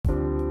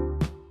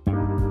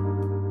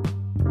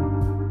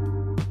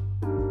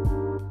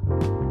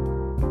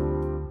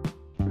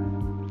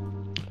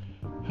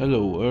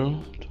Hello,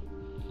 world.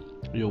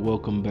 You're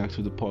welcome back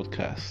to the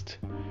podcast.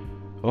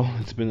 Oh,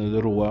 it's been a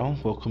little while.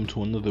 Welcome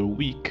to another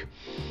week.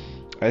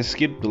 I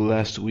skipped the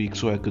last week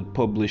so I could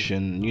publish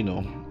and,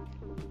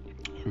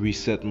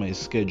 reset my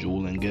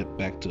schedule and get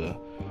back to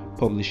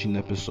publishing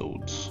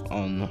episodes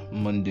on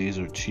Mondays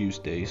or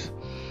Tuesdays.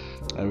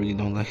 I really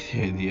don't like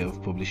the idea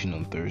of publishing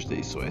on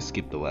Thursdays, so I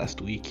skipped the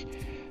last week,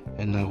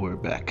 and now we're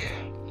back.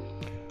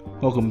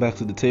 Welcome back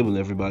to the table,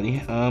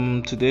 everybody.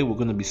 Today we're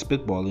going to be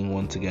spitballing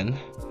once again.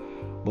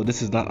 But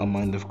this is not a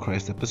Mind of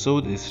Christ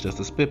episode, it's just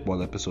a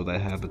spitball episode. I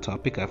have a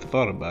topic, I've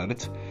thought about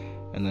it,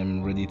 and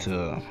I'm ready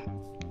to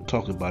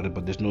talk about it,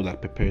 but there's no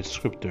prepared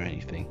script or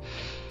anything.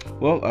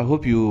 Well, I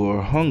hope you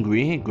are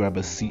hungry. Grab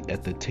a seat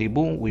at the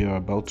table. We are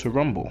about to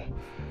rumble.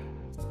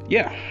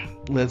 Yeah,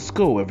 let's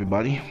go,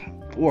 everybody.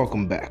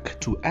 Welcome back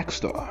to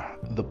Axstar,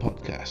 the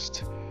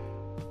podcast.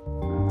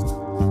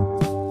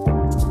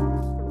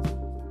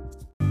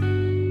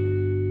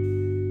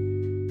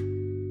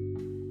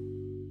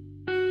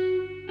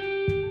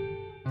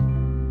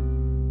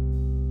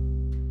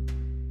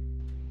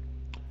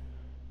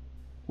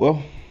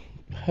 Well,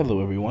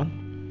 hello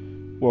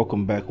everyone.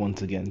 Welcome back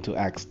once again to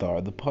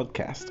Axstar, the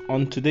podcast.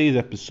 On today's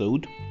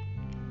episode,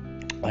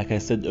 like I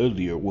said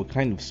earlier, we're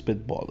kind of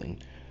spitballing,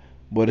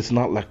 but it's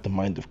not like the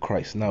Mind of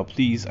Christ. Now,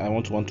 please, I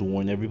want to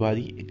warn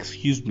everybody,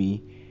 excuse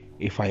me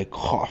if I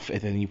cough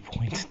at any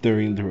point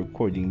during the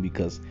recording,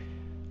 because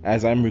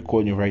as I'm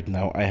recording right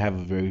now, I have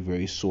a very,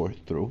 very sore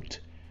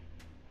throat.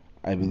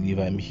 I believe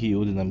I'm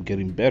healed and I'm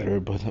getting better,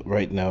 but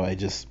right now I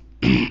just,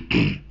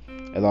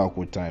 at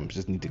awkward times,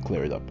 just need to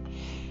clear it up.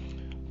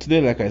 Today,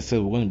 like I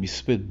said, we're going to be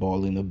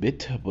spitballing a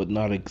bit, but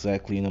not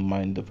exactly in a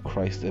Mind of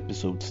Christ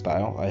episode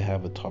style. I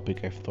have a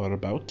topic I've thought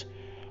about.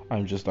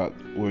 I'm just not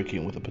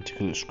working with a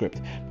particular script.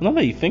 But now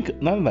that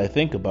I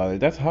think about it,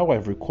 that's how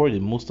I've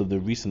recorded most of the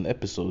recent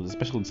episodes,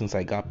 especially since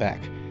I got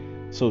back.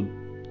 So,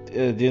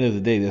 at the end of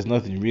the day, there's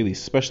nothing really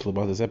special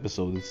about this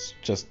episode. It's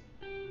just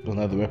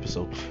another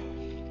episode.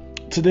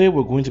 Today,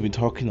 we're going to be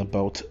talking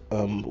about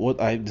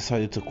what I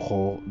decided to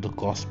call the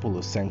Gospel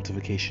of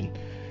Sanctification.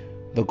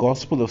 The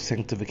Gospel of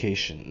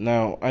Sanctification.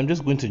 Now, I'm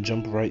just going to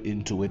jump right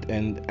into it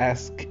and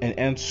ask and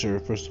answer,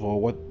 first of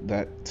all, what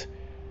that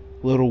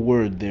little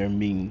word there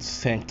means,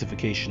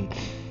 sanctification.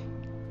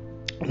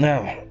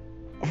 Now,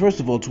 first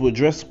of all, to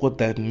address what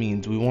that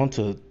means, we want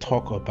to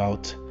talk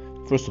about,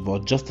 first of all,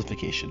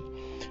 justification.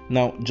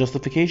 Now,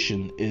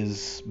 justification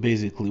is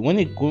basically, when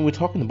we're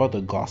talking about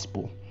the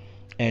gospel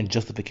and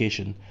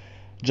justification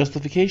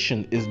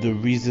is the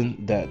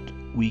reason that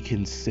we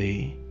can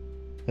say,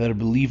 that a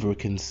believer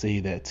can say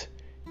that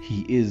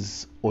he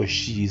is or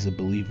she is a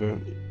believer.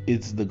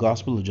 It's the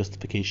gospel of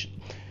justification.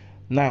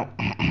 Now,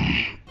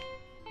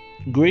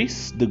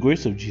 the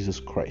grace of Jesus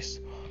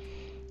Christ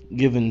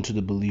given to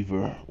the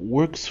believer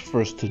works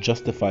first to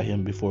justify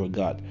him before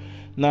God.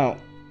 Now,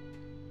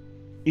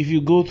 if you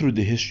go through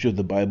the history of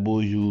the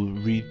Bible, you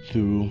read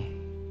through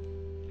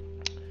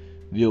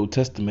the Old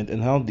Testament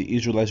and how the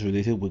Israelites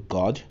related with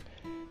God,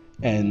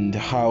 and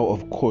how,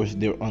 of course,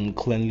 their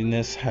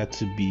uncleanliness had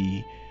to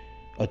be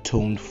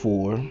atoned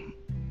for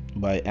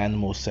by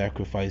animal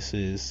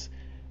sacrifices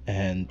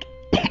and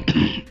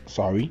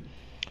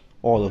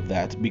all of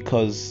that,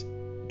 because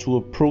to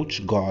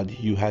approach God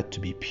you had to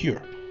be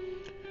pure.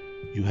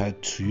 You had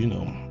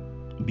to,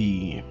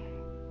 be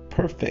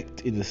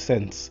perfect in a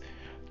sense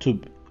to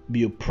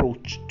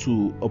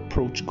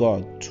approach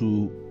God.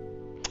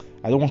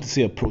 I don't want to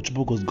say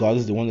approachable, because God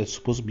is the one that's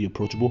supposed to be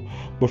approachable,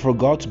 but for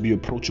God to be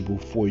approachable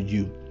for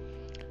you.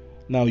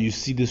 Now, you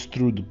see this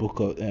through the book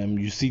of,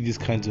 you see these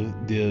kinds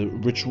of the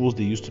rituals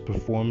they used to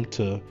perform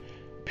to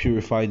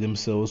purify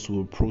themselves to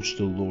approach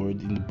the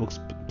Lord in the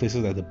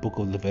places like the book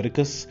of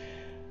Leviticus,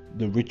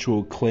 the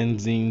ritual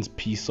cleansings,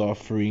 peace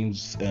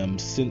offerings,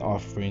 sin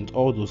offerings,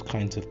 all those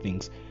kinds of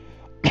things.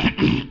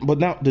 But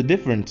now the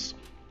difference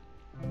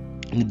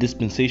in the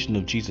dispensation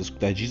of Jesus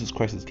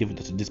Christ has given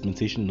us, a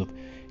dispensation of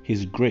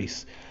His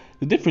grace.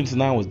 The difference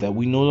now is that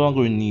we no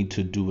longer need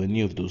to do any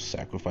of those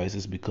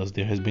sacrifices, because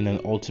there has been an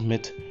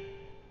ultimate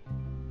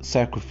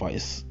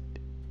sacrifice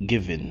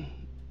given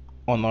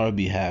on our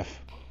behalf,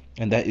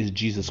 and that is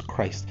Jesus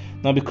Christ.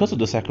 Now, because of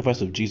the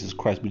sacrifice of Jesus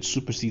Christ, which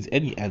supersedes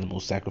any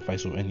animal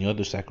sacrifice or any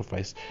other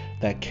sacrifice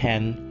that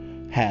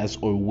has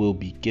or will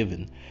be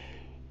given,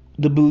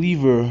 the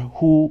believer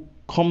who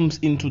comes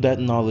into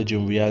that knowledge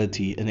and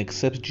reality and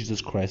accepts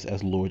Jesus Christ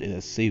as Lord and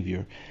as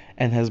Savior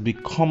and has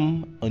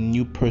become a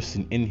new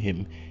person in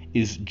Him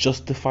is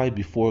justified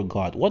before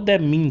God. What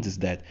that means is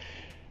that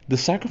the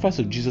sacrifice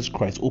of Jesus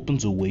Christ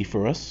opens a way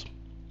for us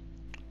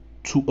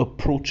to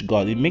approach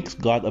God. It makes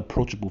God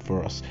approachable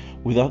for us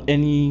without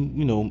any,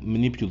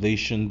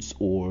 manipulations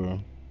or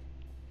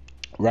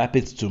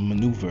rapids to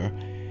maneuver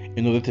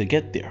in order to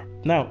get there.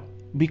 Now,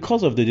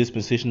 because of the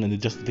dispensation and the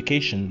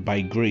justification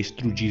by grace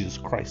through Jesus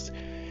Christ,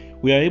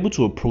 we are able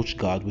to approach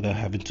God without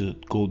having to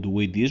go the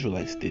way the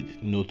Israelites did,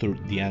 through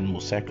the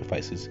animal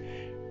sacrifices,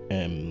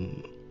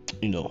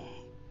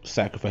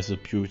 sacrifices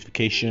of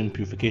purification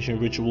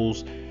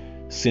rituals,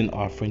 sin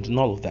offerings, and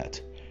all of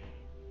that.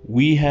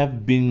 We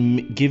have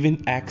been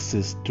given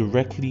access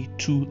directly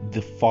to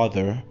the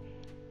Father.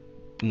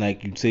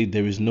 Like you'd say,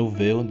 there is no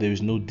veil, there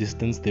is no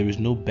distance, there is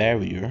no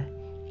barrier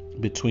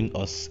between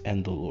us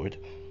and the Lord,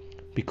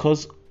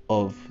 because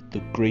of the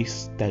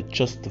grace that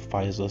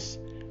justifies us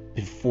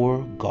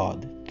before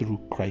God through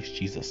Christ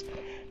Jesus.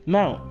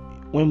 Now,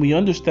 when we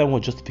understand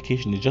what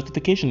justification is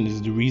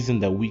the reason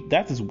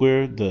that is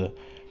where the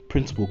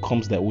principle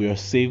comes that we are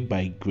saved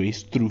by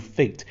grace through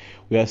faith.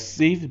 We are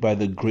saved by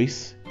the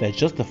grace that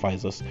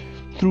justifies us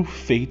through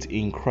faith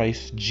in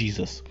Christ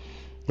Jesus.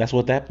 That's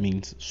what that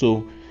means.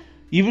 So,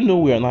 even though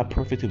we are not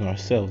perfect in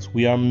ourselves,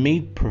 we are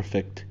made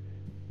perfect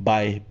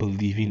by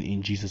believing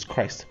in Jesus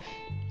Christ.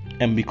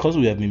 And because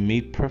we have been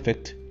made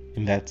perfect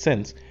in that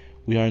sense,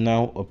 we can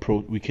now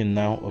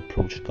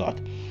approach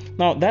God.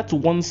 Now, that's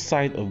one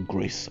side of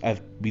grace.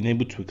 I've been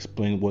able to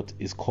explain what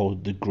is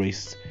called the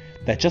grace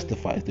that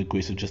justifies, the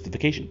grace of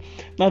justification.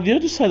 Now, the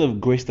other side of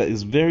grace that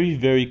is very,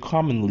 very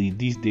commonly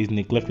these days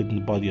neglected in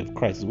the body of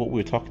Christ is what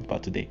we're talking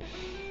about today.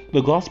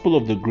 The gospel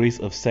of the grace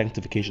of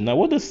sanctification. Now,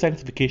 what does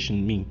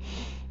sanctification mean?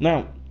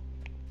 Now,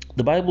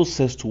 the Bible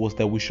says to us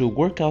that we should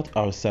work out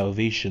our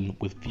salvation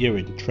with fear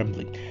and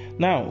trembling.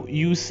 Now,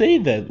 you say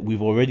that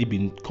we've already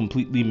been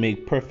completely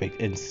made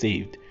perfect and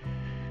saved.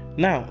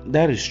 Now,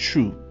 that is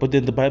true, but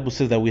then the Bible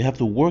says that we have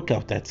to work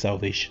out that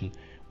salvation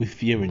with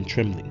fear and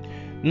trembling.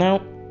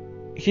 Now,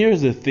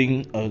 here's the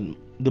thing,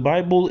 the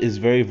Bible is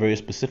very, very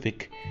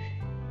specific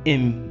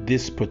in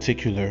this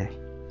particular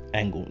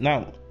angle.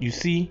 Now, you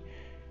see,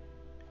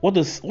 what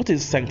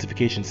is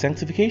sanctification?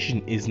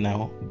 Sanctification is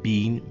now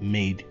being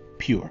made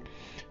pure.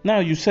 Now,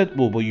 you said,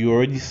 well, but you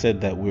already said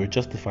that we're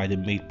justified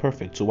and made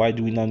perfect, so why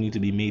do we now need to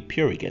be made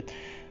pure again?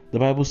 The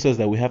Bible says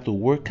that we have to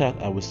work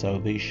out our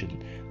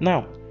salvation.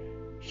 Now,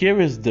 here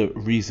is the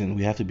reason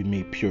we have to be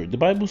made pure. The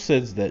Bible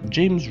says that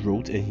James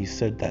wrote, and he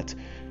said that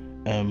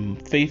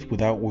faith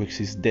without works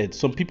is dead.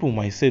 Some people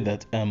might say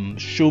that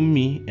show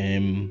me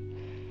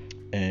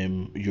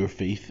your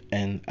faith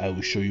and I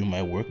will show you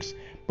my works.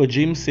 But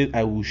James said,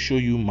 I will show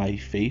you my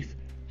faith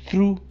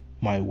through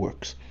my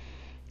works.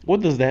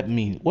 What does that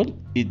mean? What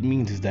it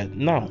means is that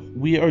now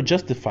we are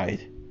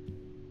justified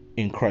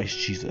in Christ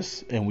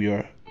Jesus, and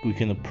we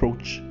can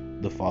approach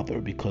the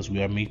Father because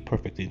we are made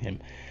perfect in Him.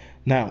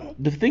 Now,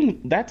 the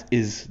thing that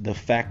is the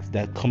fact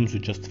that comes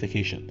with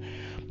justification.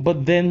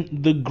 But then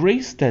the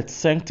grace that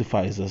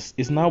sanctifies us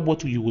is now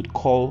what you would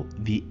call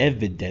the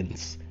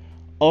evidence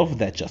of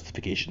that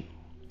justification.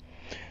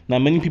 Now,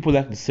 many people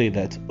like to say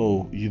that,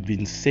 oh, you've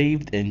been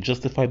saved and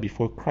justified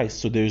before Christ,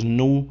 so there is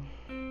no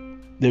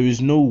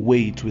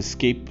way to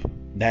escape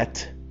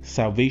that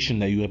salvation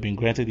that you have been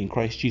granted in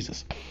Christ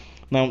Jesus.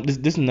 Now,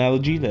 this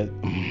analogy that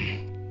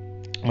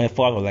my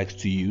father likes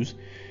to use,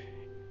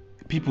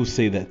 people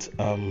say that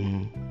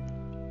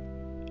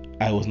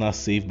I was not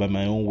saved by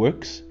my own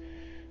works,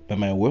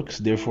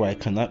 therefore I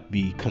cannot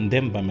be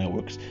condemned by my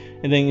works.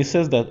 And then it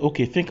says that,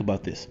 okay, think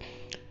about this.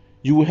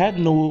 You had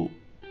no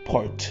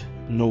part,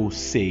 no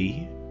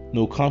say,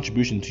 no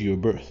contribution to your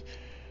birth.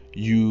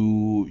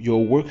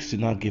 Your works did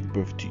not give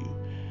birth to you.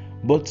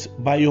 But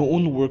by your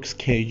own works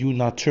can you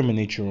not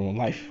terminate your own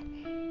life?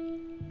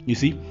 You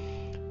see?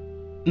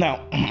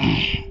 Now,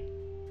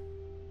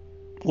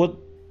 what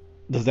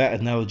does that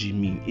analogy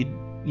mean? It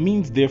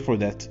means therefore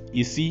that,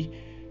 you see,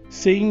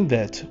 saying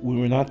that we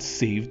were not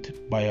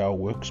saved by our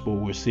works, but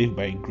we're saved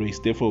by grace,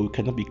 therefore we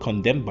cannot be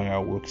condemned by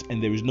our works,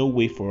 and there is no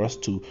way for us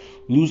to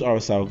lose our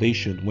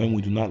salvation when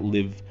we do not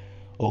live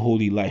a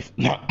holy life.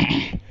 Now,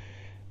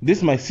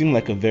 this might seem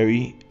like a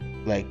very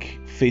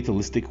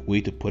fatalistic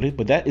way to put it,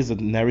 but that is a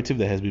narrative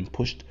that has been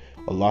pushed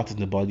a lot in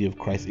the body of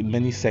Christ in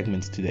many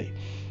segments today.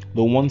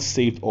 The once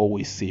saved,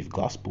 always saved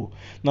gospel.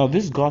 Now,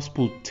 this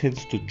gospel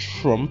tends to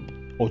trump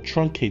or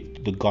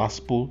truncate the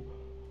gospel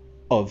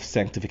of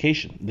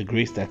sanctification, the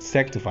grace that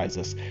sanctifies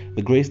us,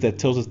 the grace that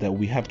tells us that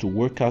we have to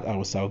work out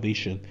our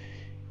salvation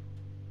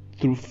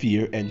through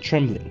fear and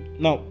trembling.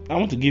 Now, I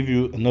want to give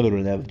you another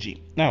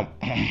analogy. Now,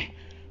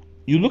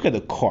 you look at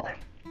a car.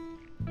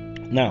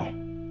 Now,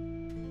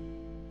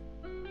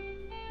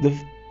 the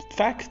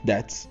fact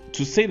that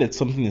to say that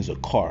something is a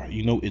car,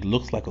 it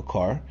looks like a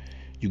car.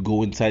 You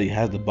go inside, it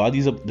has the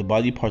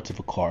body parts of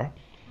a car.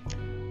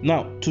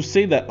 Now, to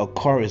say that a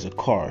car is a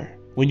car,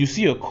 when you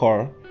see a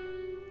car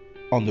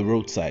on the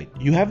roadside,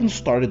 you haven't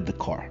started the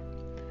car.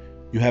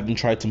 You haven't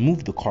tried to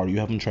move the car. You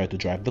haven't tried to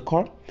drive the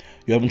car.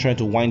 You haven't tried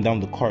to wind down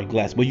the car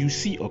glass. But you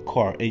see a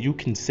car and you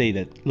can say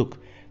that, look,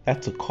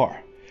 that's a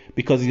car.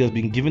 Because it has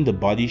been given the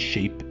body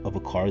shape of a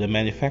car. The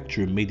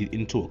manufacturer made it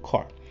into a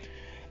car.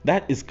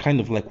 That is kind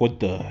of like what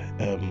the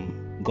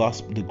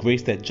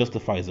grace that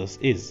justifies us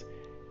is.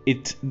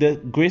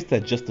 The grace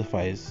that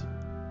justifies,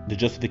 the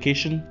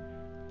justification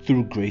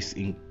through grace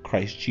in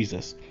Christ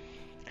Jesus,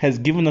 has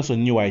given us a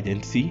new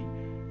identity,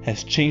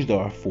 has changed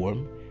our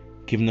form,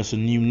 given us a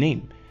new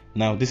name.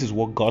 Now, this is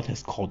what God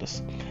has called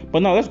us.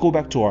 But now let's go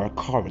back to our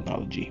car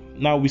analogy.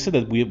 Now, we said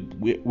that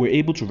we're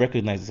able to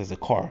recognize this as a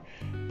car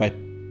by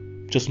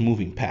just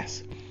moving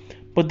past.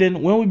 But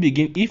then when we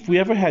begin, if we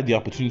ever had the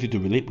opportunity to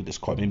relate with this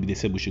car, maybe they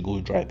said we should go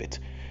drive it.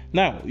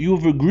 Now, you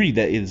have agreed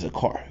that it is a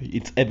car.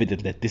 It's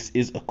evident that this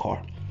is a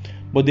car.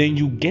 But then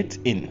you get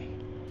in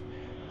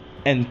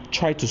and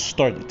try to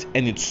start it,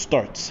 and it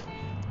starts.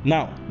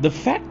 Now, the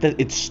fact that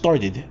it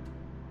started,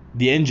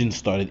 the engine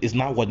started, is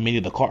not what made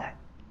it a car.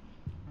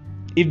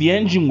 If the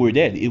engine were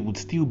dead, it would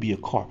still be a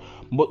car.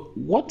 But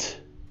what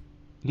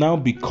now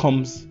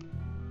becomes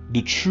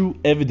the true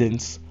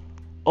evidence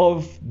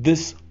of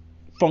this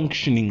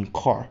functioning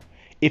car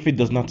if it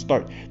does not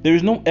start? There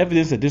is no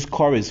evidence that this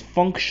car is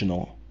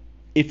functional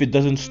if it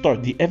doesn't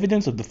start. The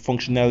evidence of the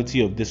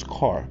functionality of this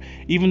car,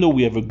 even though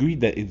we have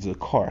agreed that it's a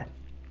car,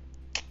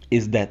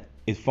 is that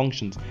it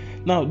functions.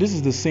 Now, this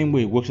is the same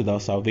way it works with our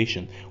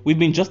salvation. We've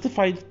been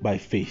justified by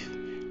faith.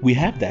 We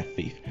have that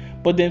faith.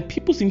 But then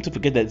people seem to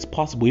forget that it's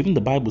possible. Even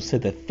the Bible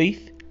said that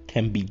faith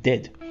can be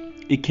dead.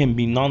 It can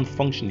be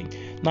non-functioning.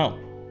 Now,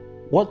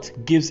 what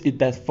gives it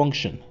that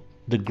function?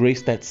 The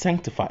grace that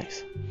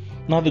sanctifies.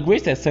 Now, the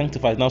grace that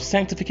sanctifies. Now,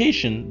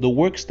 sanctification, the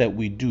works that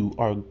we do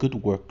are good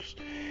works.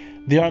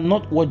 They are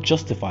not what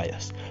justify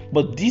us.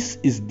 But this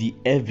is the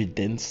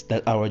evidence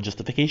that our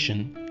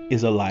justification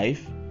is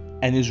alive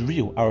and is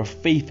real. Our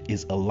faith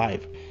is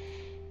alive.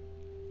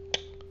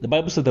 The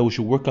Bible says that we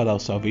should work out our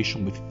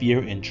salvation with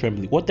fear and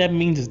trembling. What that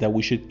means is that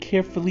we should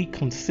carefully,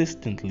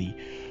 consistently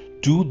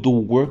do the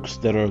works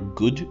that are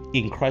good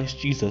in Christ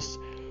Jesus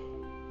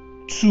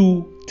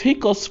to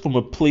take us from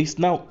a place.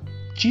 Now,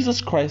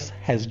 Jesus Christ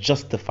has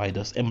justified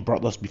us and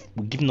brought us,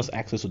 given us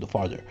access to the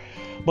Father.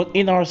 But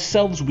in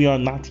ourselves, we are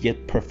not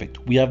yet perfect.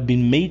 We have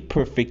been made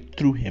perfect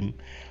through Him,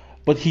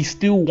 but He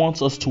still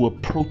wants us to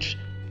approach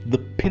the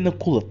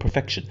pinnacle of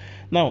perfection.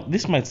 Now,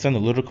 this might sound a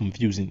little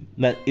confusing.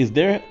 That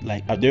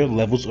are there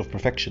levels of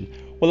perfection?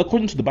 Well,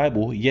 according to the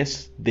Bible,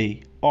 yes,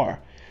 they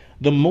are.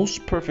 The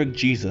most perfect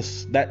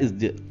Jesus, that is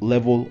the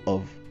level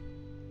of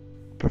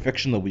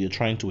perfection that we are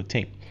trying to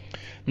attain.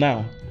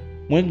 Now,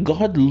 when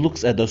God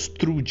looks at us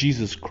through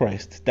Jesus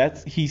Christ,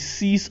 that He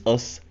sees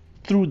us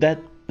through that,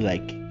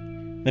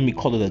 let me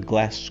call it a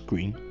glass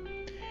screen.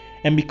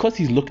 And because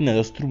He's looking at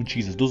us through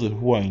Jesus, those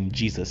who are in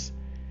Jesus,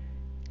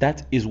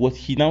 that is what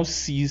He now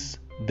sees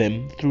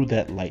them through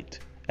that light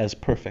as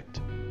perfect.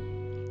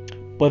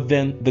 But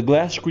then the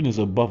glass screen is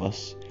above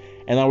us,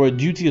 and our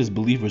duty as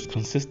believers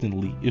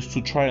consistently is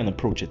to try and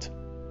approach it.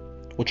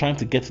 We're trying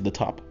to get to the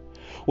top.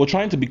 We're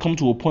trying to become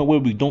to a point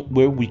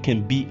where we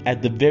can be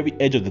at the very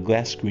edge of the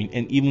glass screen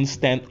and even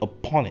stand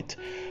upon it,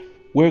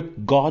 where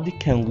God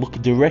can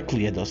look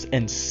directly at us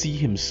and see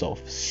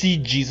Himself, see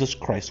Jesus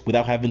Christ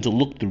without having to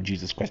look through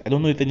Jesus Christ. I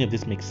don't know if any of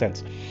this makes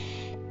sense.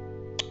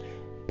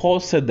 Paul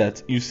said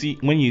that, you see,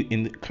 when you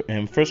in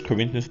 1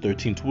 Corinthians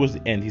 13, towards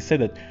the end, he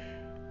said that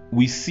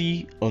we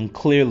see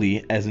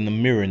unclearly as in a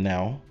mirror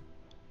now,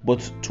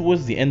 but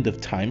towards the end of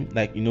time,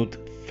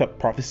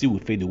 prophecy will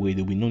fade away.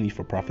 There will be no need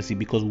for prophecy,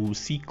 because we will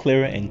see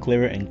clearer and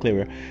clearer and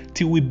clearer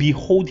till we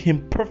behold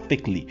Him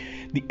perfectly.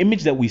 The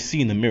image that we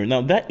see in the mirror.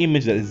 Now, that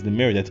image that is the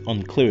mirror that's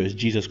unclear is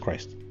Jesus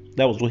Christ.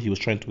 That was what he was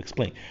trying to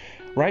explain.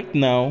 Right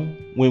now,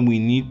 when we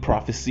need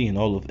prophecy and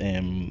all of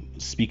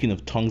speaking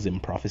of tongues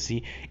and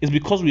prophecy, is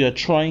because we are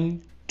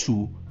trying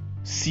to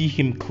see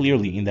Him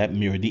clearly in that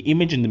mirror. The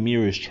image in the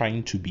mirror is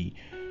trying to be,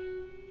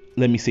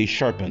 let me say,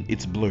 sharpened.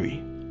 It's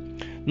blurry.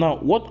 Now,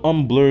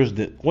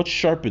 what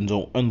sharpens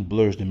or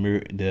unblurs the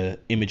mirror, the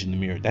image in the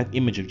mirror, that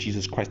image of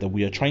Jesus Christ that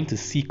we are trying to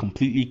see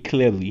completely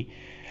clearly.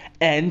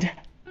 And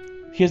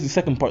here's the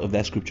second part of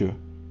that scripture: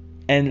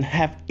 and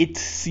have it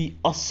see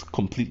us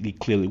completely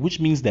clearly, which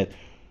means that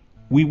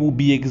we will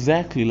be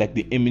exactly like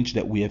the image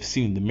that we have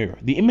seen in the mirror.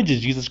 The image is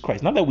Jesus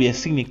Christ. Now that we have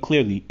seen it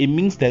clearly, it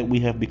means that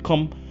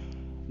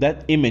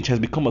that image has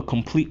become a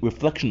complete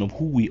reflection of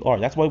who we are.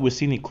 That's why we're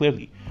seeing it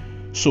clearly.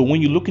 So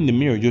when you look in the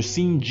mirror, you're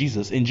seeing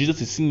Jesus, and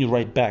Jesus is seeing you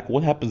right back.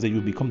 What happens is that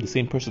you become the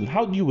same person.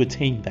 How do you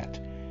attain that?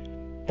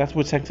 That's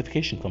where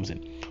sanctification comes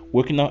in.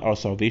 Working out our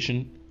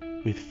salvation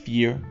with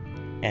fear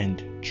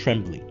and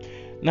trembling.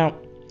 Now,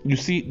 you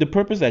see, the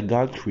purpose that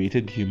God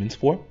created humans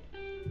for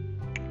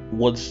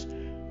was...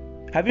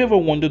 Have you ever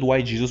wondered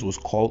why Jesus was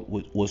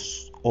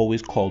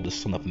always called the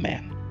Son of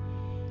Man?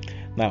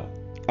 Now,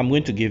 I'm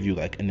going to give you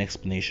an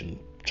explanation.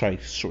 Try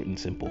short and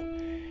simple.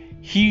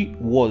 He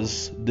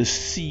was the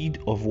seed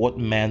of what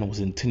man was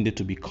intended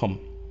to become,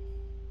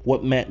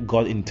 what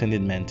God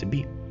intended man to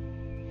be.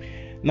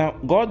 Now,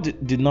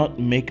 God did not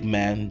make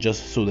man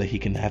just so that He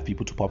can have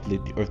people to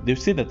populate the earth. They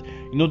say that,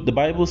 the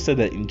Bible said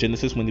that in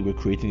Genesis, when they were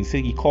creating, He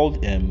said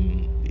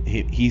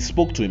He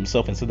spoke to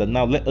Himself and said that,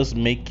 now let us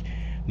make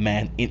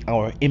man in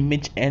our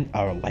image and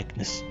our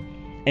likeness.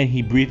 And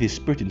He breathed His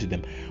Spirit into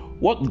them.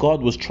 What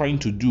God was trying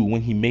to do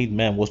when He made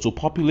man was to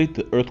populate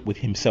the earth with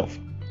Himself.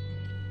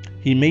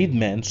 He made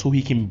man so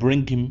He can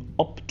bring him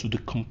up to the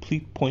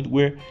complete point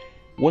where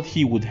what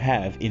He would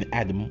have in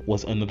Adam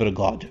was another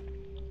God.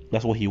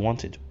 That's what He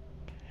wanted.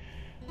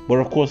 But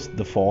of course,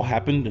 the fall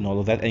happened and all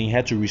of that, and He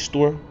had to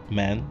restore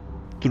man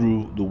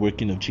through the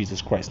working of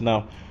Jesus Christ.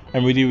 Now,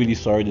 I'm really, really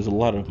sorry. There's a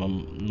lot of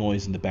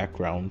noise in the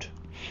background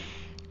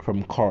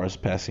from cars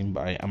passing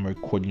by. I'm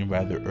recording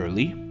rather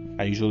early.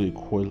 I usually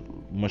record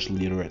much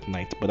later at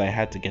night, but I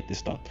had to get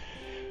this done.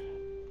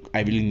 I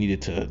really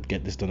needed to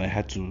get this done. I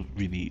had to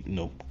really,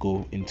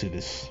 go into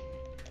this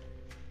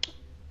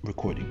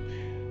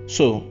recording.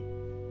 So,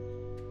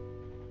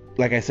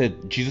 like I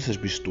said, Jesus has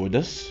restored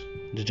us,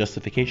 the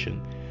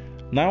justification.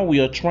 Now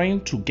we've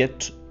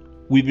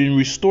been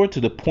restored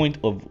to the point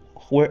of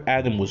where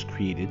Adam was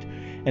created,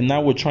 and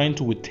now we're trying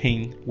to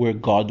attain where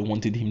God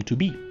wanted him to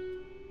be.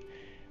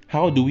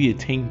 How do we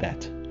attain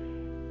that?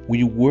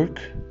 We work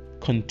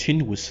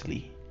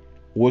continuously,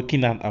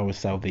 working out our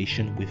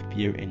salvation with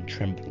fear and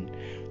trembling,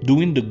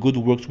 doing the good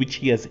works which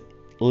he has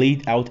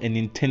laid out and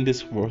intended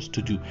for us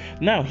to do.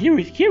 Now, here's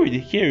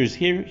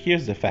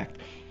the fact.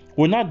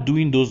 We're not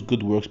doing those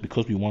good works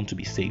because we want to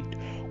be saved.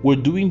 We're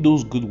doing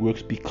those good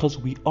works because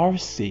we are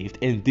saved,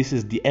 and this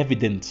is the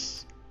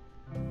evidence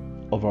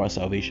of our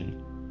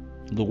salvation.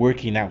 The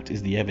working out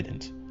is the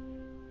evidence.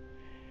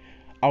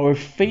 Our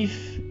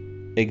faith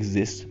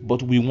exists,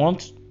 but we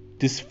want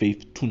this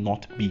faith to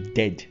not be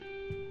dead.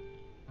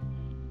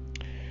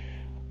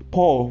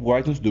 Paul,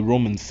 writing to the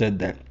Romans, said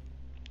that,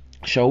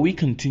 shall we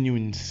continue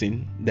in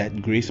sin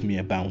that grace may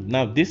abound?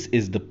 Now, this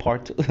is the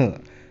part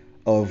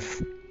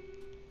of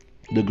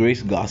the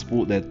grace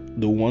gospel that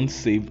the once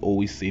saved,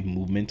 always saved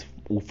movement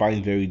will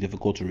find very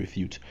difficult to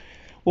refute.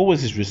 What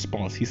was his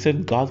response? He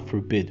said, God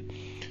forbid.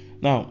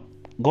 Now,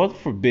 God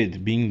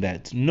forbid being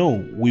that,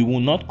 no, we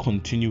will not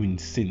continue in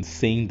sin,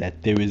 saying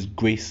that there is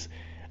grace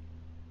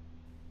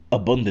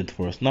abundant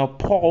for us. Now,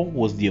 Paul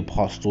was the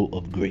apostle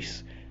of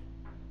grace.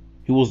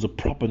 He was the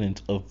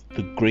proponent of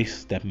the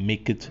grace that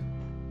make it,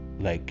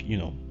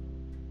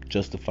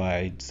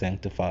 justified,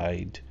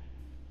 sanctified,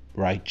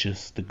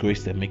 righteous, the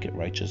grace that make it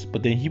righteous.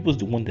 But then he was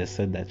the one that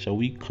said that, shall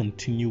we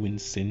continue in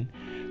sin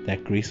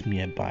that grace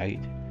may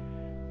abide?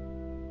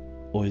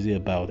 Or is it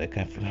about that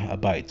kind of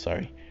abide,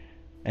 sorry.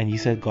 And he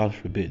said, God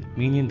forbid,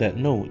 meaning that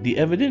no, the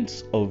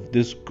evidence of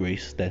this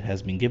grace that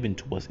has been given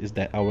to us is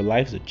that our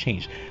lives are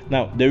changed.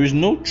 Now, there is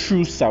no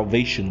true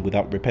salvation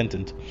without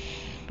repentance.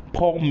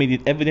 Paul made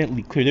it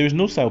evidently clear there is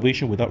no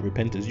salvation without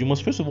repentance. You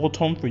must first of all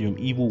turn from your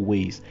evil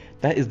ways.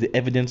 That is the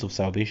evidence of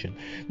salvation.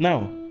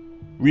 Now,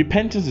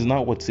 repentance is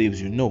not what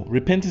saves you. No,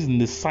 repentance is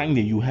the sign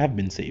that you have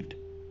been saved.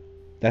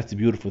 That's the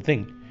beautiful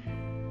thing.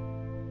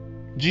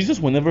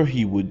 Jesus, whenever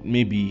he would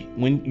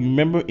when you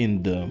remember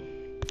in the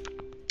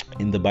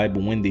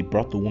Bible when they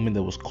brought the woman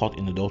that was caught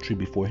in adultery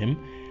before him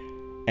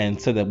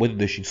and said that whether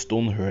they should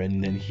stone her,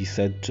 and then he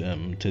said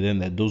to them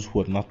that those who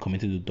have not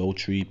committed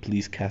adultery,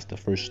 please cast the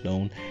first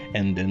stone,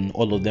 and then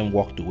all of them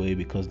walked away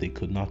because they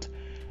could not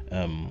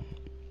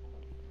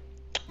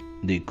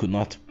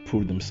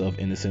prove themselves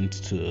innocent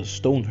to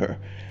stone her.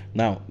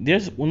 Now,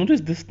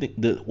 notice this thing,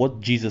 what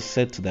Jesus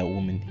said to that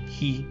woman.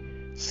 He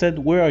said,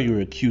 where are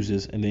your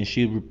accusers? And then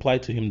she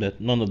replied to him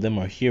that none of them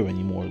are here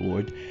anymore,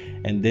 Lord.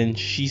 And then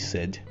he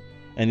said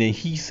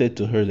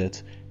to her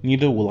that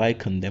neither will I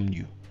condemn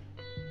you.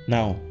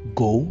 Now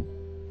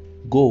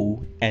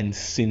go and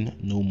sin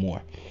no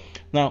more.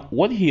 Now,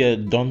 what he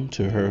had done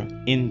to her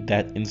in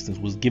that instance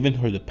was given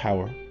her the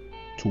power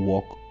to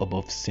walk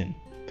above sin.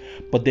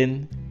 But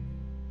then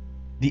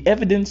the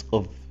evidence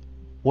of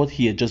what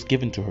he had just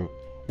given to her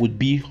would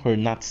be her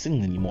not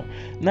sinning anymore.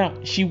 Now,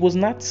 she was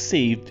not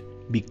saved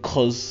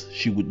because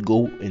she would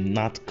go and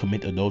not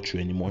commit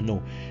adultery anymore.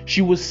 No,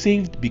 she was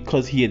saved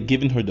because he had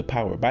given her the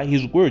power. By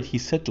his word, he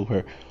said to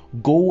her,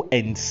 go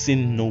and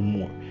sin no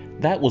more.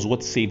 That was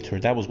what saved her.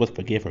 That was what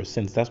forgave her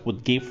sins. That's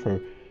what gave her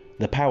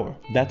the power.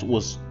 That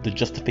was the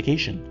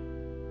justification.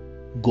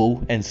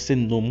 Go and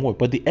sin no more.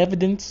 But the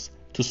evidence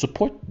to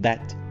support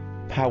that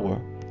power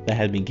that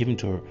had been given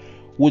to her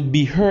would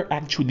be her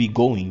actually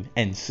going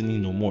and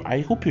sinning no more.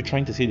 I hope you're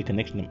trying to see the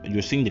connection.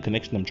 You're seeing the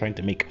connection I'm trying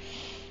to make.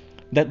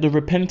 That the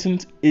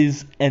repentance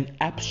is an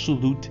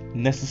absolute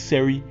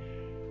necessary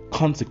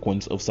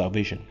consequence of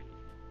salvation.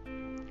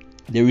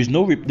 There is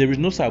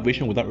no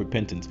salvation without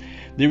repentance.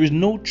 There is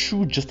no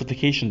true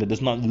justification that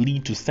does not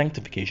lead to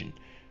sanctification.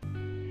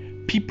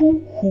 People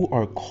who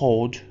are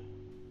called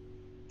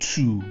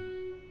to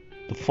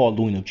the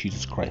following of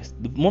Jesus Christ,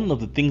 one of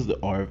the things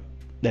that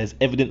is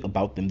evident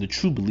about them, the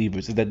true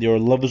believers, is that they are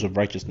lovers of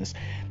righteousness.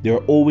 They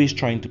are always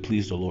trying to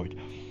please the Lord,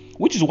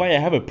 which is why I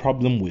have a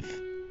problem with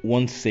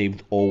once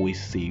saved,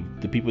 always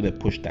saved. The people that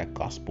push that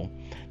gospel,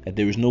 that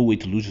there is no way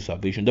to lose your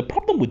salvation. The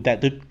problem with that,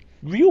 the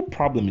real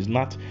problem is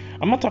not,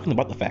 I'm not talking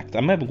about the facts.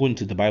 I'm not even going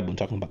to the Bible and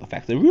talking about the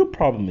facts. The real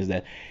problem is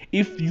that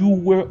if you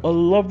were a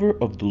lover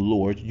of the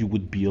Lord, you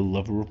would be a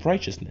lover of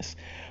righteousness.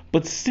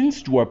 But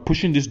since you are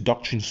pushing this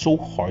doctrine so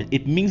hard,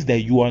 it means that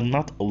you are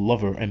not a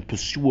lover and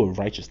pursuer of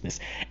righteousness.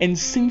 And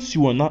since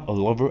you are not a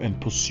lover and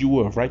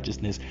pursuer of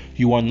righteousness,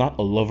 you are not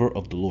a lover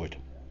of the Lord.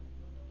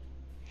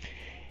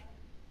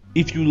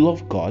 If you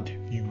love God,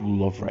 you will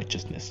love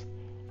righteousness.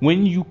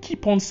 When you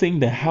keep on saying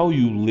that how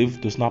you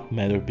live does not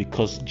matter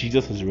because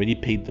Jesus has already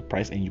paid the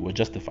price and you are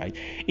justified,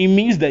 it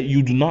means that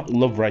you do not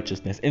love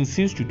righteousness. And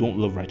since you don't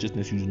love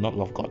righteousness, you do not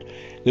love God.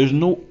 There's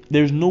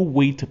no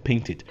way to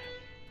paint it.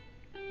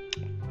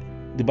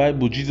 the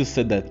Bible, Jesus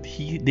said that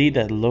they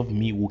that love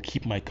me will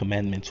keep my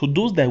commandments. So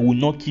those that will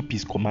not keep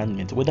his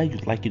commandments, whether you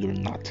like it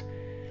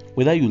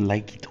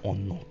or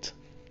not,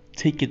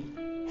 take it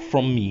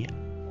from me,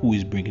 who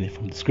is bringing it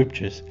from the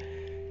scriptures,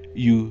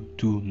 you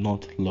do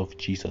not love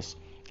Jesus.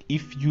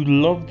 If you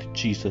loved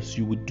Jesus,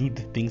 you would do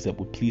the things that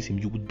would please him.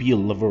 You would be a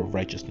lover of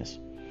righteousness.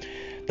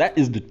 That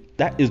is the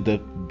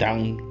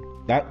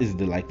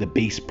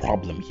base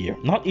problem here.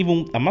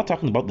 I'm not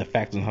talking about the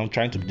facts and how I'm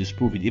trying to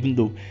disprove it, even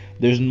though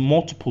there's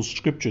multiple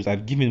scriptures.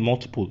 I've given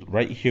multiple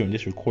right here in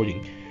this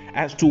recording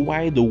as to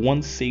why the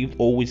once saved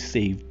always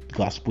saved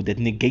gospel that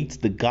negates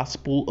the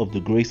gospel of the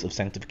grace of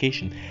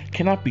sanctification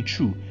cannot be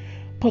true.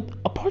 But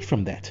apart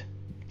from that,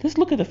 let's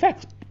look at the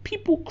facts.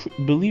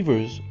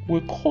 Believers,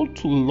 we're called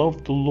to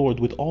love the Lord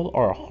with all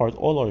our heart,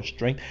 all our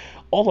strength,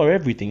 all our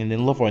everything, and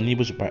then love our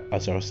neighbors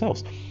as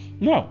ourselves.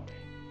 Now,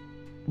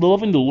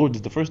 loving the Lord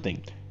is the first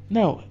thing.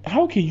 Now,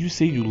 how can you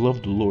say you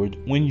love the Lord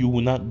when you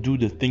will not do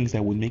the things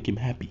that would make him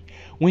happy?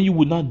 When you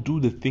would not do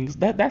the things,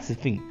 that's the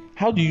thing.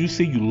 How do you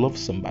say you love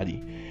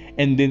somebody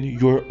and then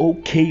you're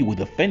okay with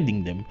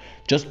offending them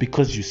just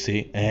because you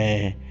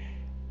say,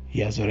 he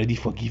has already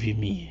forgiven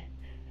me.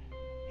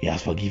 He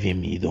has forgiven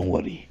me, don't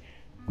worry.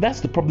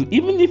 That's the problem.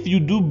 Even if you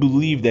do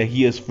believe that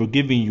he has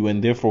forgiven you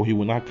and therefore he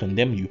will not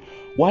condemn you,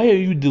 why are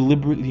you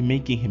deliberately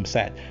making him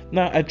sad?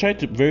 Now, I tried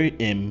to very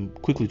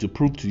quickly to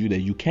prove to you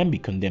that you can be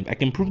condemned. I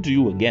can prove to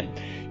you again.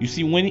 You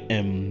see, when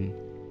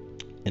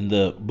in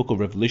the book of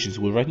Revelations,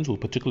 he was writing to a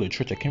particular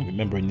church, I can't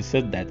remember, and he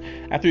said that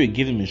after he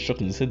gave them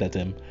instructions, he said that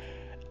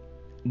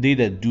they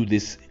that do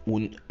this,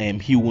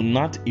 he will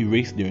not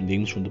erase their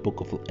names from the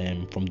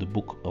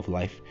book of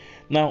life.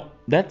 Now,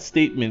 that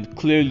statement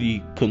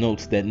clearly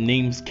connotes that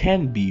names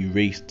can be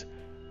erased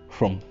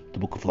from the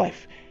book of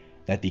life,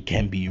 that they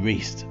can be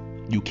erased.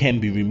 You can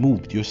be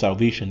removed. Your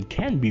salvation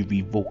can be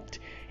revoked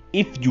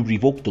if you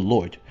revoke the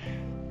Lord.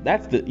 I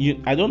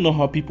don't know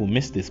how people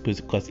miss this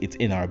because it's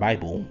in our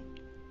Bible.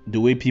 The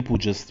way people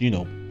just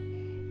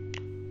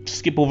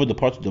skip over the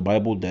parts of the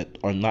Bible that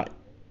are not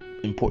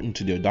important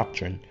to their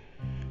doctrine.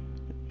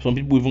 Some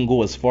people even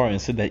go as far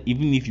and say that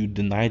even if you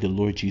deny the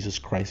Lord Jesus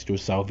Christ, your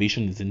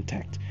salvation is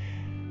intact.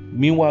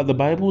 Meanwhile, the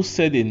Bible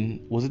said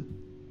in, was it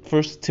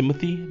 1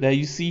 Timothy, that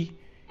you see,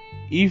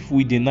 if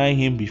we deny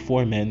him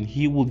before men,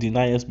 he will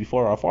deny us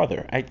before our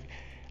Father.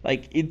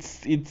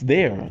 It's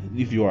there.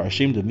 If you are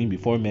ashamed of me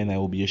before men, I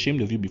will be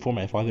ashamed of you before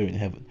my Father in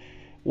heaven.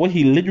 What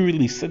he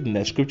literally said in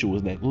that scripture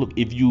was like, look,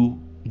 if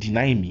you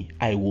deny me,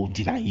 I will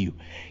deny you.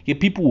 Yet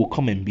people will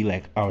come and be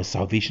like, our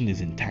salvation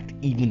is intact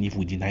even if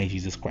we deny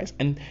Jesus Christ.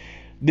 And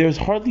there's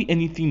hardly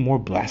anything more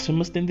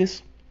blasphemous than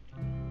this,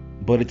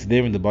 but it's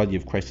there in the body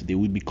of Christ today.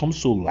 We become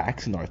so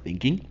lax in our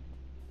thinking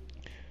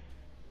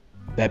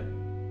that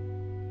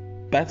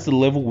that's the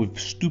level we've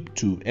stooped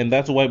to, and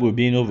that's why we're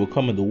being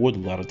overcome in the world a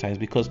lot of times.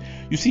 Because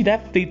you see,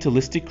 that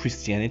fatalistic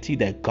Christianity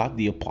that got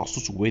the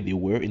apostles where they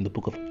were in the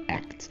book of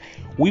Acts,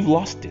 we've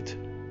lost it.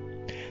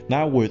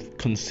 Now we're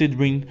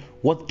considering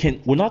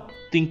we're not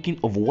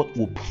thinking of what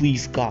will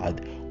please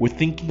God, we're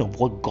thinking of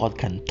what God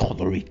can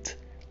tolerate.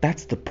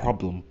 That's the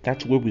problem.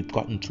 That's where we've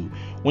gotten to.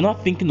 We're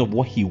not thinking of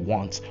what he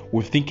wants,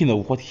 we're thinking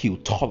of what he'll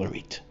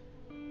tolerate.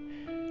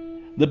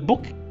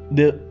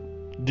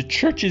 The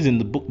church in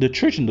the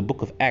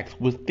book of Acts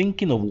was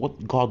thinking of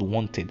what God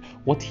wanted,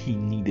 what he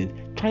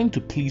needed, trying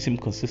to please him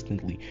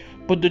consistently.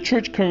 But the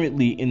church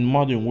currently in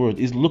modern world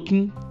is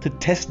looking to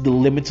test the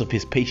limits of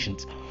his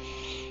patience.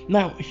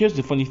 Now, here's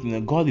the funny thing,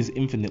 that God is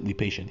infinitely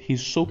patient.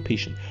 He's so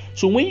patient.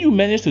 So when you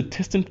manage to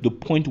test him to the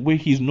point where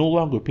he's no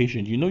longer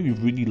patient,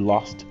 you've really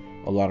lost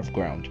a lot of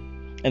ground.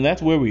 And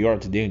that's where we are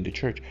today in the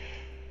church,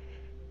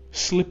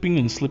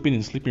 slipping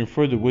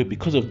further away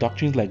because of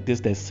doctrines like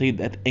this that say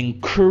that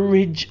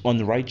encourage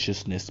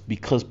unrighteousness,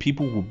 because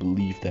people will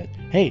believe that,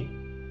 hey.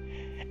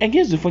 And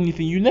here's the funny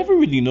thing, you never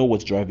really know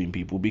what's driving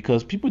people,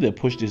 because people that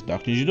push these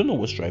doctrines, you don't know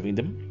what's driving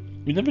them.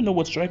 You never know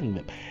what's driving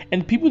them.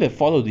 And people that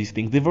follow these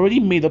things, they've already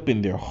made up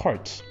in their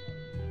hearts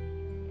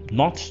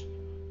not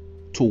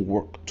to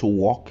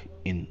walk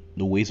in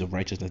the ways of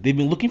righteousness. They've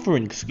been looking for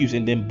an excuse,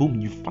 and then boom,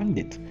 you find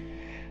it,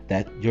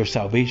 that your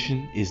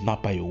salvation is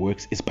not by your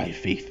works, it's by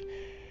faith.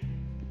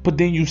 But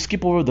then you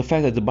skip over the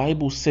fact that the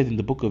Bible said in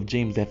the book of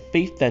James that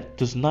faith that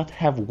does not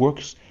have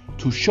works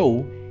to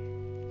show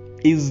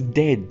is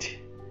dead.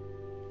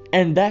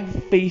 And that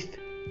faith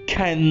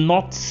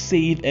cannot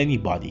save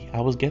anybody. I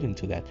was getting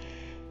to that.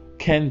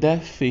 Can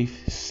that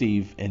faith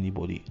save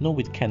anybody? No,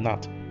 it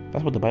cannot.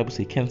 That's what the Bible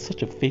says. Can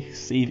such a faith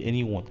save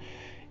anyone?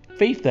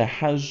 Faith that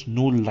has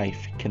no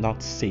life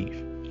cannot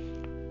save.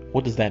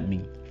 What does that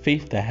mean?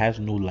 Faith that has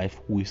no life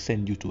will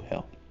send you to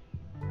hell.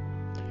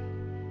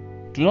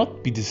 Do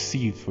not be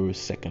deceived for a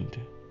second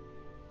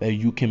that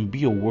you can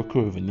be a worker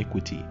of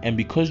iniquity, and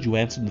because you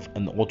answered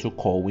an altar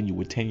call when you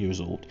were 10 years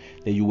old,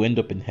 that you end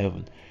up in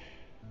heaven.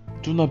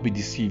 Do not be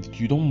deceived.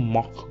 You don't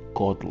mock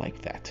God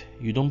like that.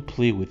 You don't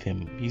play with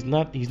him. He's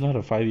not a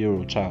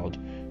 5-year-old child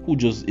who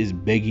just is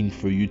begging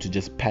for you to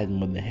just pat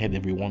him on the head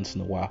every once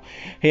in a while.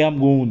 Hey, I'm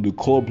going to the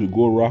club to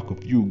go rock a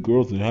few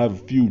girls and have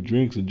a few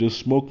drinks and just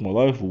smoke my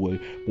life away.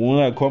 But when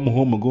I come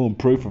home, I'm going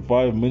to pray for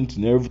 5 minutes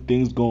and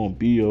everything's going to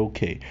be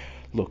okay.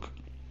 Look,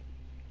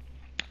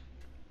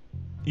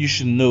 you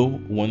should know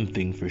one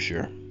thing for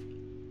sure.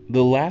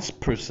 The last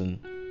person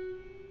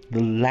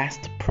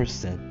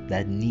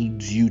that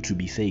needs you to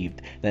be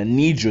saved, that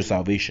needs your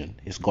salvation,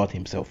 is God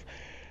himself.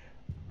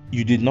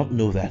 You did not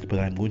know that, but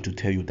I'm going to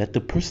tell you that the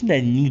person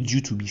that needs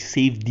you to be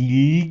saved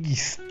the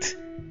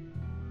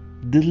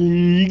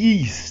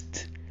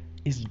least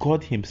is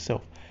God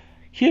himself.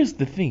 Here's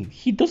the thing,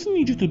 he doesn't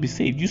need you to be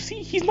saved. You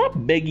see, he's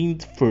not begging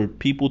for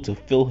people to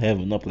fill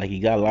heaven up like he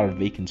got a lot of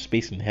vacant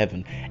space in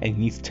heaven and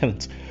he needs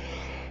tenants.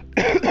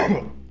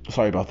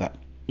 Sorry about that.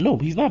 No,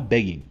 he's not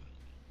begging.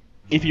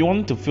 If he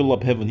wanted to fill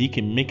up heaven, he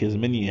can make as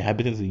many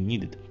inhabitants as he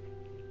needed.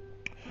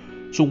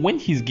 So when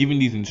he's giving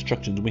these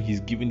instructions, when he's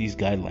giving these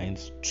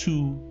guidelines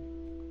to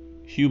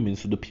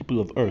humans, to the people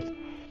of earth,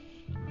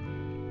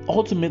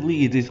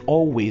 ultimately it is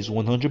always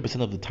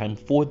 100% of the time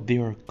for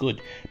their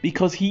good,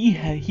 because he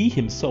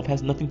himself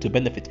has nothing to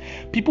benefit.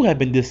 People have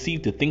been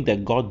deceived to think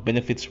that God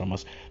benefits from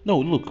us. No,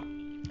 look,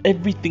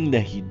 everything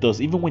that he does,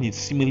 even when it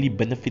seemingly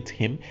benefits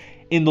him,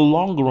 in the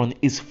long run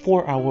is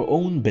for our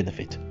own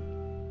benefit.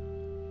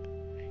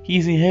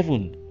 He's in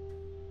heaven.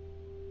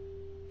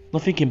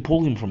 Nothing can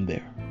pull him from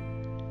there.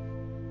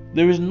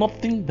 There is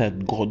nothing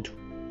that God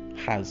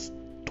has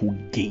to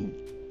gain,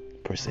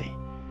 per se.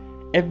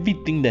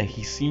 Everything that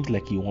he seems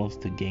like he wants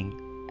to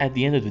gain, at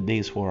the end of the day,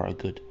 is for our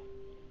good.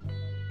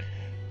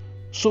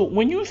 So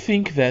when you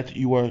think that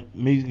you are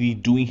maybe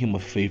doing him a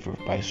favor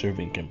by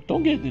serving him,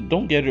 don't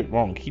get it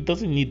wrong. He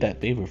doesn't need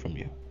that favor from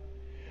you.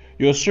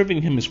 Your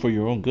serving him is for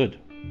your own good.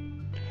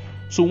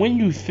 So when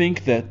you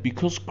think that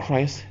because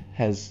Christ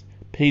has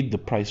paid the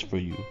price for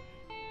you,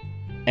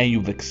 and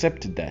you've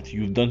accepted that,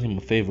 you've done him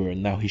a favor,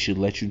 and now he should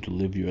let you to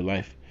live your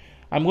life,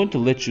 I'm going to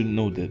let you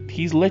know that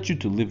he's let you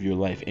to live your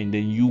life, and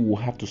then you will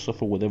have to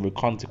suffer whatever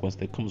consequence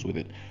that comes with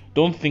it.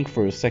 Don't think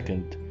for a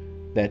second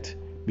that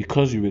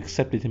because you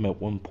accepted him at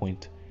one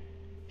point,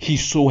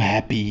 he's so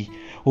happy.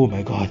 Oh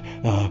my God,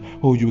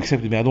 you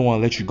accepted me, I don't want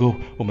to let you go.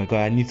 Oh my God,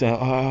 I need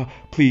to,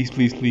 please.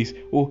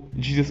 Oh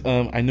Jesus,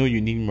 I know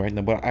you need me right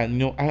now, but I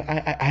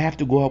have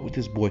to go out with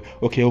this boy.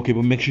 Okay,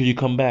 but make sure you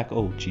come back.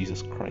 Oh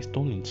Jesus Christ,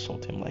 don't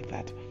insult him like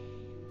that.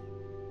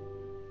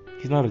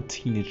 He's not a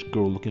teenage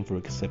girl looking for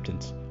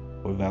acceptance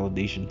or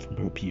validation from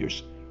her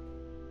peers,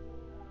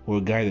 or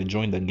a guy that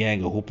joined the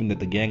gang or hoping that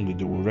the gang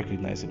leader will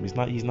recognize him.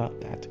 He's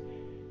not that.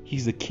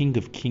 He's the King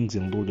of Kings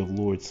and Lord of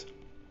Lords.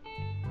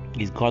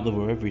 He's God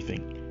over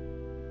everything,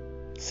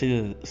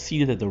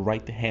 seated at the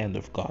right hand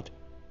of God.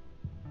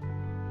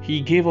 He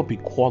gave up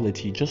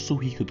equality just so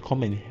he could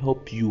come and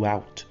help you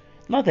out.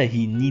 Not that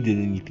he needed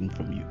anything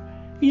from you.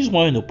 He just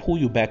wanted to pull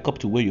you back up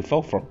to where you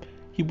fell from.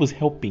 He was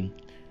helping.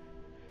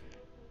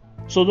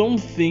 So don't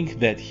think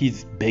that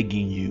he's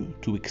begging you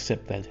to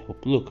accept that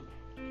help. Look,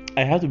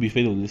 I have to be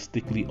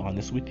fatalistically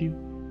honest with you.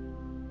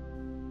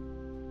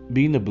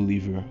 Being a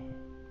believer,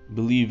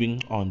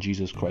 believing on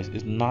Jesus Christ,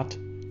 is not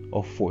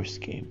a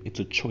forced game.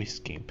 It's a choice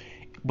game.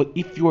 But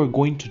if you are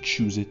going to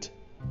choose it,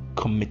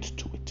 commit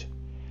to it.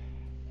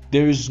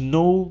 There is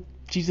no...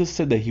 Jesus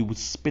said that he would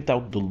spit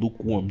out the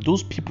lukewarm.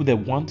 Those people that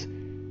want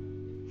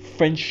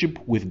friendship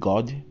with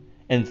God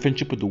and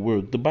friendship with the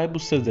world. The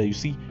Bible says that, you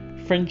see,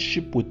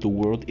 friendship with the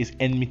world is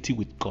enmity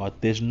with God.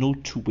 There's no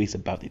two ways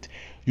about it.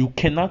 You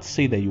cannot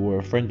say that you are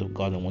a friend of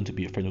God and want to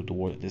be a friend of the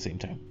world at the same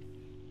time.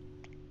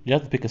 You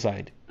have to pick a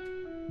side.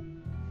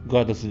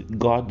 God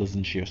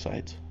doesn't share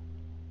sides.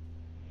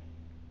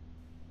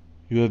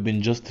 You have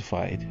been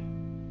justified,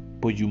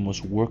 but you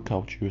must work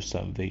out your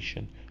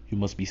salvation. You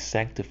must be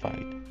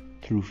sanctified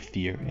through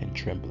fear and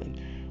trembling.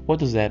 What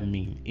does that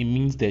mean? It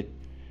means that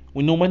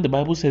when the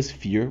Bible says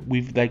fear,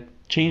 we've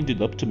changed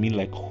it up to mean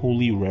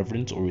holy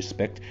reverence or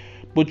respect.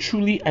 But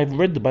truly, I've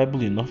read the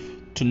Bible enough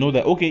to know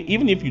that, okay,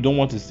 even if you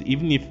don't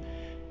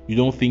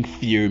think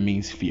fear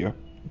means fear,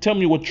 tell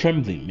me what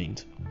trembling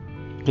means.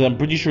 Because I'm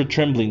pretty sure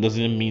trembling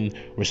doesn't mean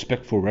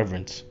respectful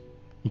reverence.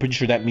 I'm pretty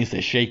sure that means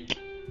to shake.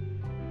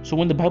 So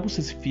when the Bible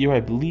says fear, I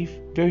believe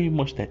very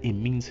much that it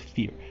means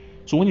fear.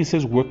 So when it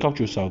says work out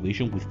your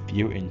salvation with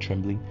fear and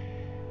trembling,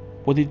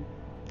 what it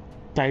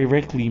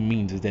directly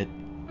means is that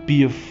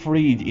be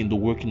afraid in the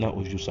working out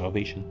of your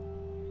salvation.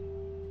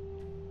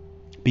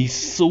 Be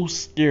so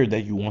scared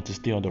that you want to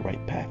stay on the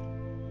right path.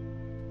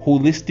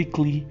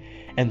 Holistically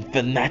and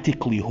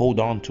fanatically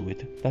hold on to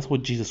it. That's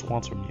what Jesus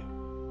wants from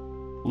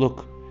you.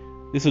 Look,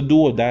 it's a do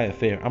or die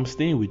affair. I'm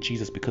staying with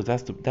Jesus because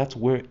that's the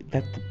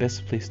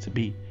best place to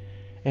be.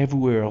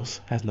 Everywhere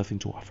else has nothing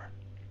to offer.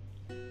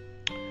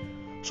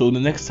 So the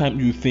next time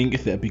you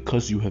think that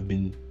because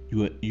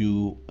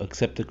you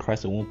accepted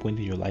Christ at one point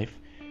in your life,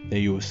 that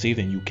you are saved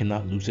and you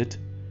cannot lose it,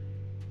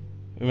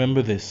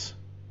 remember this: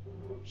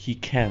 he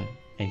can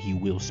and he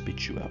will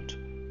spit you out,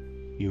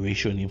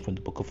 erase your name from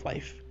the book of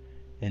life,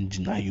 and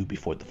deny you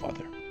before the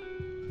Father.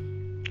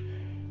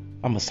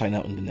 I'm gonna sign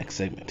out in the next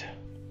segment.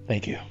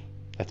 Thank you.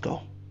 Let's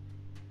go.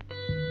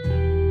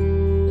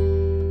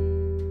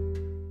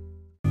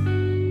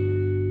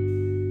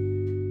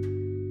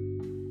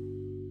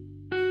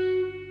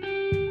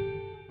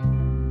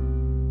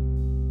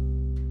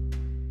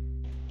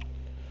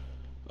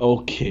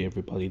 Okay,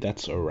 everybody,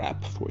 that's a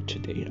wrap for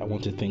today. I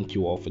want to thank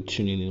you all for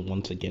tuning in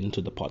once again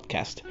to the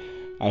podcast.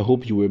 I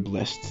hope you were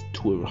blessed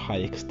to a high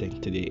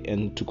extent today.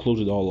 And to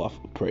close it all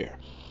off, a prayer.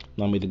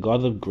 Now may the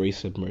God of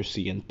grace and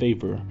mercy and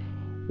favor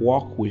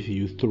walk with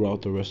you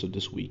throughout the rest of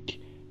this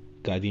week,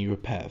 guiding your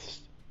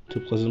paths to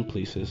pleasant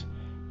places,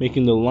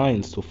 making the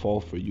lines to fall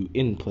for you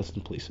in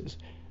pleasant places.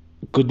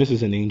 Goodness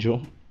is an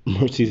angel,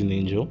 mercy is an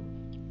angel.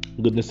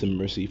 Goodness and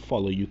mercy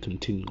follow you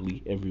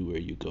continually everywhere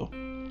you go.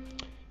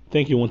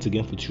 Thank you once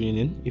again for tuning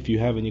in. If you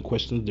have any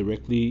questions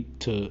directly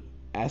to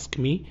ask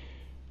me,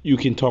 you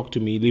can talk to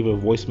me, leave a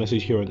voice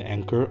message here on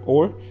Anchor,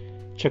 or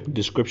check the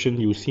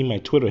description. You'll see my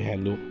Twitter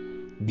handle.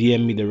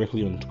 DM me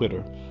directly on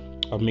Twitter.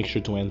 I'll make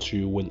sure to answer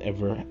you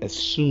whenever, as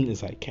soon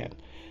as I can.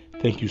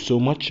 Thank you so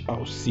much.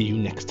 I'll see you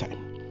next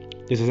time.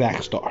 This is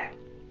Akstar,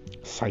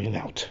 signing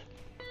out.